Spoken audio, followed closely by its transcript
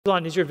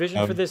Elon, is your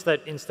vision for this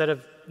that instead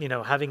of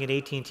having an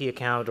AT&T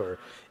account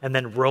and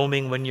then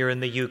roaming when you're in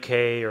the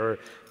UK or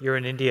you're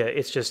in India,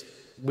 it's just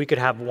we could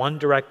have one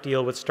direct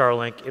deal with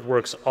Starlink. It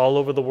works all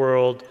over the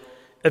world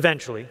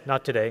eventually,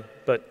 not today,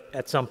 but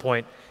at some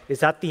point.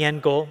 Is that the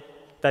end goal?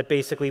 That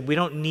basically we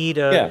don't need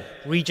a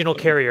regional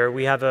carrier.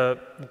 We have a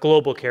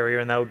global carrier,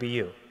 and that would be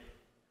you.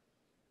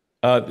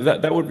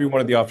 That would be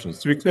one of the options.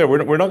 To be clear,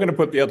 we're not going to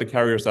put the other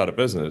carriers out of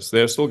business.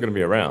 They're still going to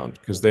be around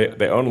because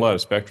they own a lot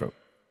of spectrum.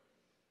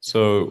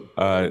 So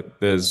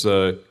there's,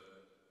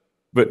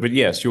 but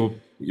yes, you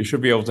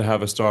should be able to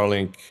have a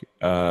Starlink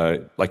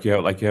like you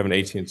have an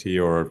AT&T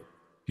or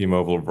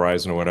T-Mobile or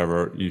Verizon or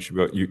whatever.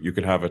 You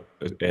could have a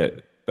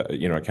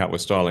account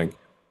with Starlink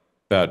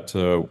that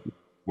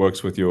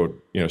works with your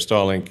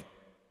Starlink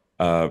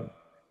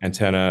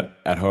antenna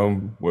at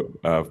home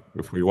for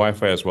your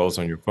Wi-Fi as well as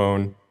on your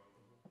phone,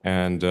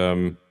 and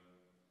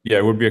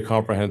it would be a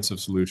comprehensive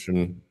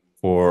solution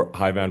for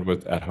high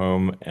bandwidth at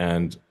home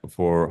and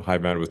for high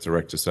bandwidth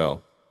direct to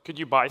cell. Could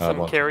you buy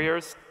some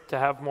carriers to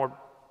have more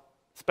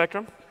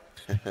spectrum?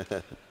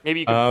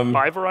 Maybe you could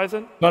buy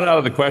Verizon? Not out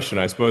of the question.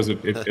 I suppose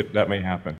that may happen.